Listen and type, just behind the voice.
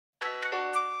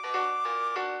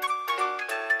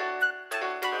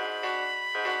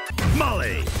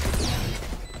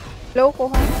Low ko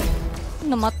ha.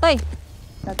 Namatay.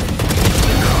 You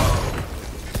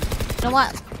know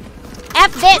what?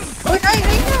 F this! Uy, ay,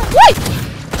 na! Uy!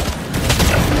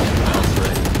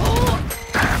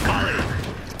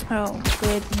 Oh,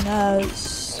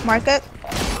 goodness. Market?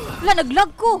 Wala,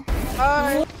 naglag ko.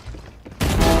 Ay.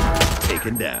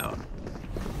 Taken down.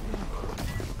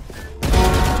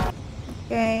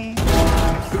 Okay.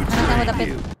 Ano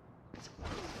dapit?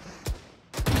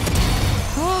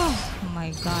 Oh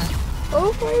my god.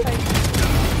 Oh my god.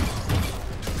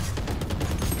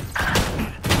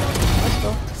 Let's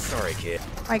go. Sorry, kid.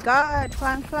 My god,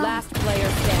 clang. Last player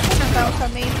standing. Nataw sa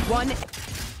main.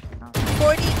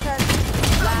 40 cut.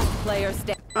 Last player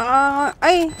standing.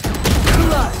 Ay.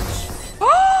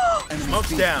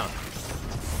 Smoke's down.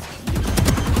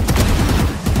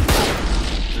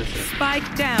 Spike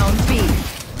down B.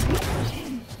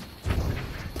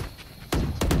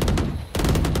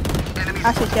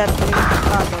 Si Jet.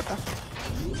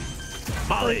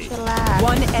 Molly.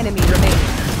 One enemy remaining.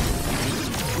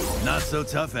 Not so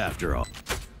tough after all.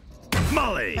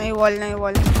 Molly. Na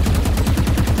wall.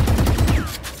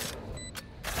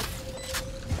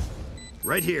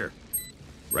 Right here.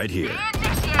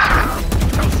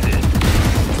 Toasted.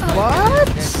 What?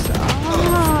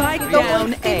 Spike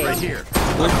down A. Right here.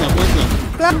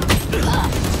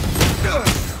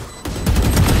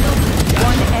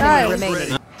 One enemy Nice.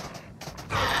 remaining.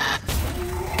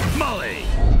 Molly.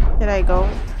 Did I go?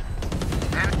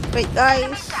 Wait,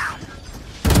 guys.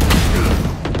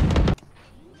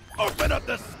 Open up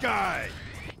the sky.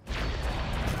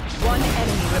 One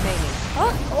enemy remaining.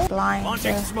 Blind.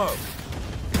 Launching smoke.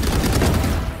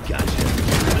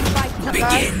 Gotcha.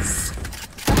 Begins.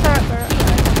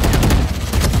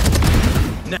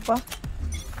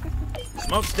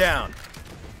 Smoke's down.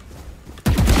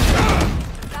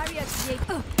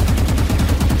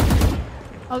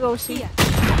 I'll go see.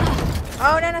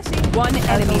 Oh, no, see. One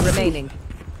enemy remaining.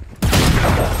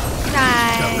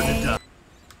 Nice.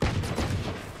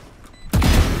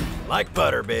 Like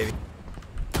butter, baby.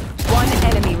 One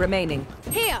enemy remaining.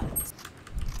 Here.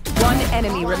 One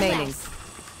enemy remaining.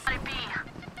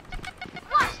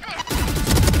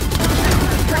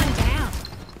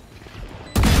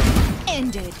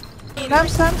 Ended.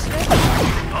 Slam.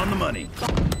 On the money. One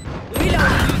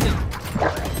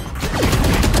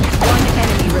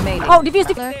enemy remaining. Oh,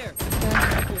 defuse.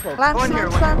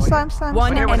 Slam.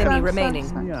 One enemy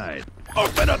remaining. Right.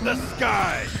 Open up the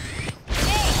sky.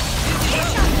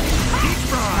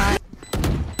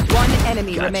 One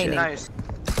enemy Gotcha. remaining. Nice.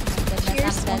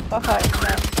 Okay.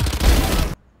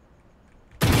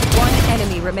 One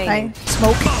enemy remaining. Nice.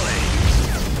 Smoke. Molly.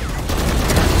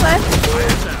 Left.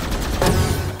 Fires out.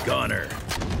 Goner.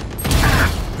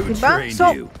 Who Diba? trained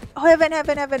So, you? heaven. Oh my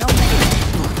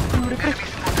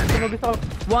god.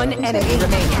 One enemy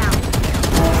remaining.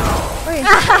 Wait.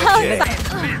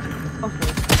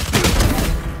 Okay.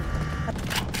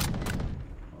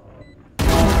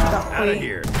 Out of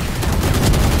here.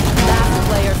 Last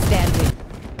player standing.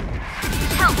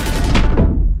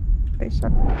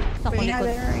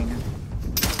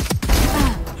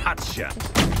 Hot shot.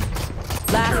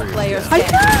 Last player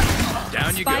standing.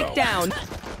 Down you Spike go. down.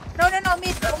 No,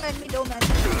 mid omen.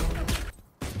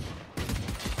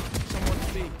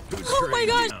 Who's Oh my trained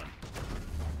gosh.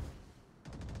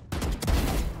 you?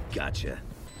 Gotcha.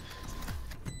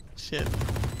 Shit.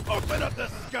 Open up the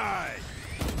sky.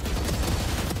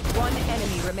 One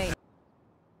enemy remaining.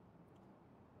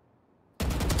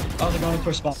 Oh, they're going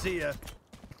for spot. See ya.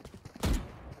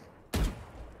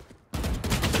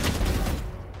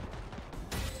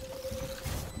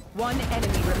 One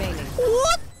enemy remaining.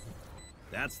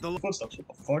 That's the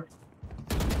Fort.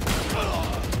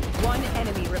 One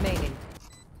enemy remaining.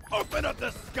 Open up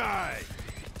the sky.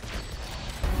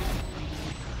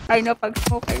 Ay na pag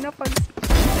smoke.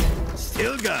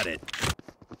 Still got it.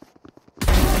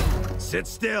 Sit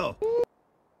still.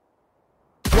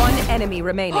 One enemy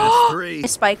remaining. That's three.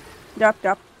 Spike. Drop.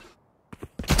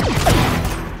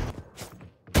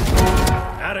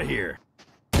 Out of here.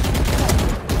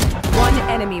 One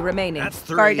enemy remaining. That's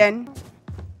three. Garden.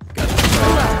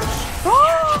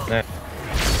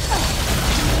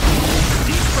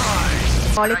 Deep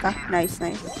fry. Molly ka. Nice.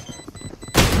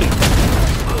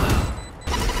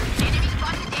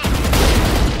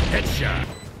 Headshot.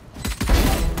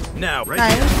 Now, right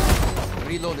Nice. here.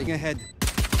 Reloading ahead.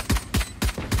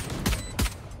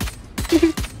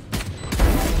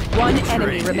 One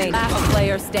enemy remaining. Last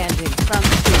player standing.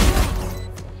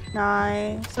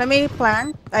 Nice. Let me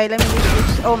plant. Let me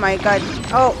defuse. Oh my god.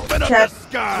 Oh, Open up chat. the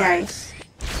sky. Nice.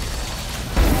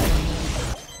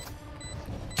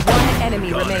 One enemy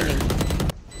Got her. remaining.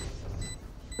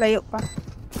 Layo pa.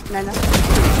 na.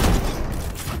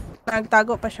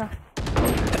 Nagtago pa siya.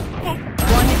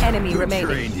 One enemy Who remaining.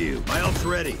 trained you? My ult's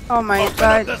ready. Oh my Open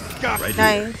god. up the sky. Right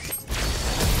here. Nice.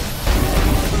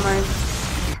 Oh my.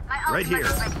 Right here.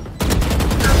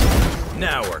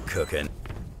 Now we're cooking.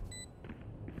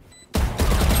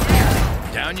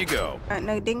 Down you go.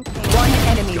 Nagding. One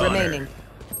enemy Got her. remaining.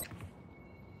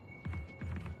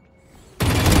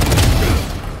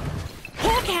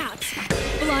 Hawk out!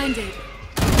 Blinded.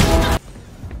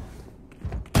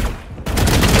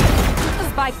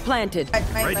 Spike planted.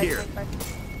 Right here.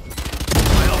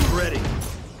 My ult's ready.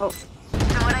 Oh.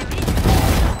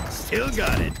 Still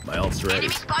got it. My ult's ready.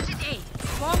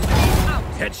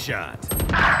 Headshot.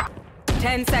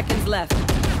 10 seconds left.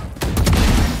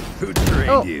 Who trained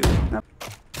Oh. you?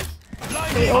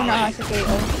 KO na si KO.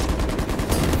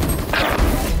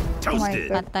 Oh my Toasted.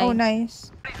 god. Patay. Oh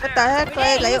nice. What the heck?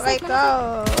 Wait, layo kay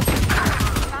ko.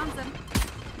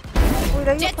 Uy,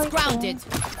 layo Jets kay ko. grounded.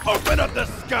 Open up the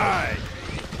sky.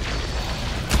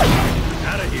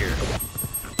 Out of here.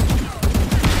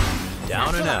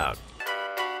 Down and out.